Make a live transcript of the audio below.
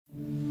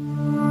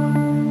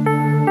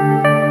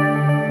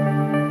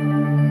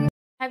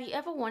have you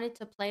ever wanted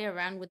to play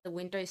around with the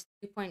Windows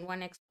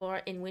 3.1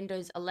 Explorer in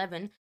Windows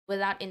 11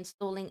 without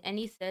installing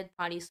any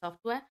third-party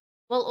software?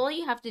 Well, all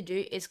you have to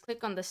do is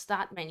click on the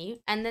Start menu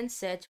and then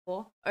search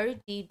for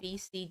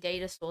ODBC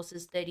Data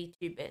Sources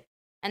 32-bit,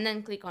 and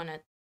then click on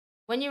it.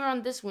 When you're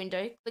on this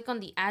window, click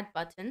on the Add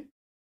button,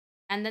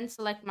 and then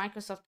select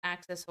Microsoft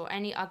Access or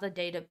any other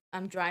data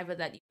driver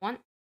that you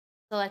want.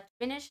 Select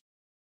Finish,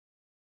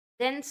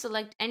 then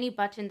select any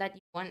button that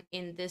you want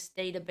in this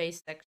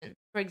database section.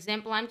 For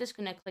example, I'm just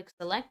going to click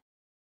select,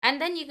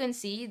 and then you can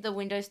see the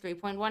Windows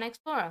 3.1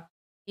 Explorer.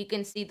 You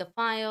can see the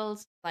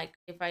files,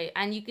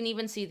 and you can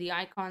even see the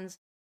icons.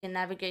 You can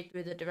navigate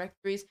through the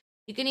directories.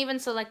 You can even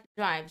select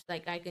drives,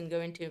 like I can go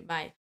into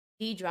my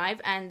D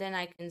drive and then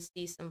I can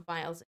see some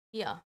files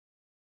here,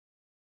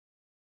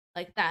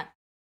 like that.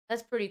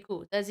 That's pretty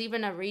cool. There's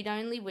even a read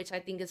only, which I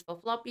think is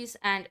for floppies,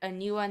 and a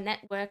newer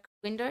network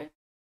window.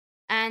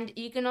 And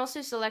you can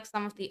also select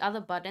some of the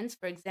other buttons,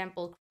 for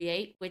example,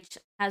 Create, which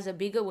has a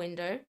bigger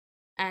window.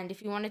 And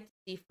if you wanted to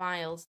see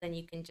files, then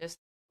you can just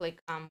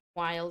click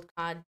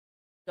wildcard,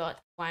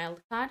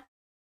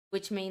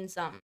 which means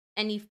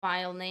any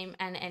file name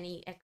and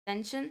any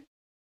extension.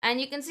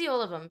 And you can see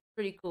all of them.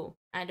 Pretty cool.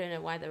 I don't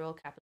know why they're all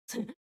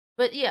capitals.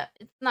 But yeah,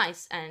 it's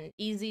nice and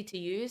easy to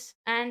use,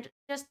 and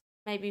just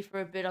maybe for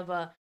a bit of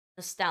a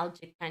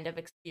nostalgic kind of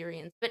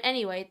experience. But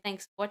anyway,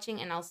 thanks for watching,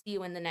 and I'll see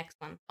you in the next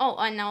one. Oh,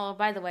 and now,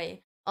 by the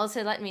way,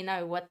 also let me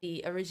know what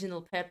the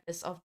original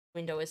purpose of the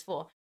window is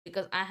for,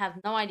 because I have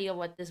no idea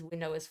what this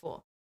window is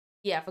for.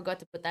 Yeah, I forgot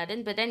to put that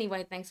in. But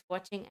anyway, thanks for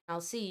watching, and I'll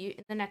see you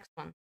in the next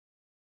one.